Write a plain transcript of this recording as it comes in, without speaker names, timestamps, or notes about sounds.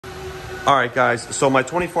All right, guys, so my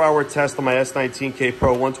 24-hour test on my S19K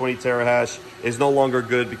Pro 120 terahash is no longer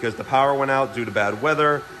good because the power went out due to bad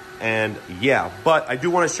weather. And yeah, but I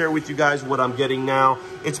do want to share with you guys what I'm getting now.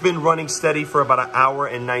 It's been running steady for about an hour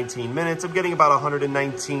and 19 minutes. I'm getting about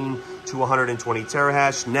 119 to 120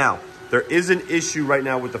 terahash. Now, there is an issue right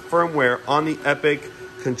now with the firmware on the Epic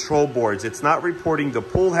control boards. It's not reporting the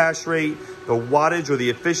pool hash rate, the wattage, or the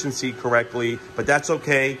efficiency correctly, but that's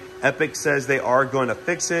okay. Epic says they are going to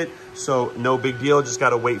fix it, so no big deal, just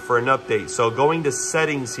gotta wait for an update. So going to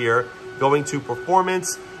settings here, going to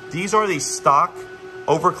performance, these are the stock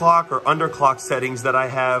overclock or underclock settings that I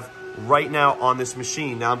have right now on this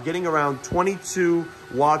machine. Now I'm getting around 22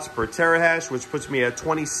 watts per terahash, which puts me at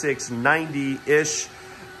 2690-ish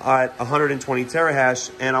at 120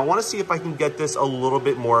 terahash, and I want to see if I can get this a little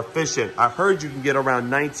bit more efficient. I heard you can get around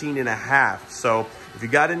 19 and a half. So if you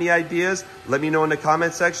got any ideas, let me know in the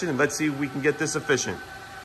comment section and let's see if we can get this efficient.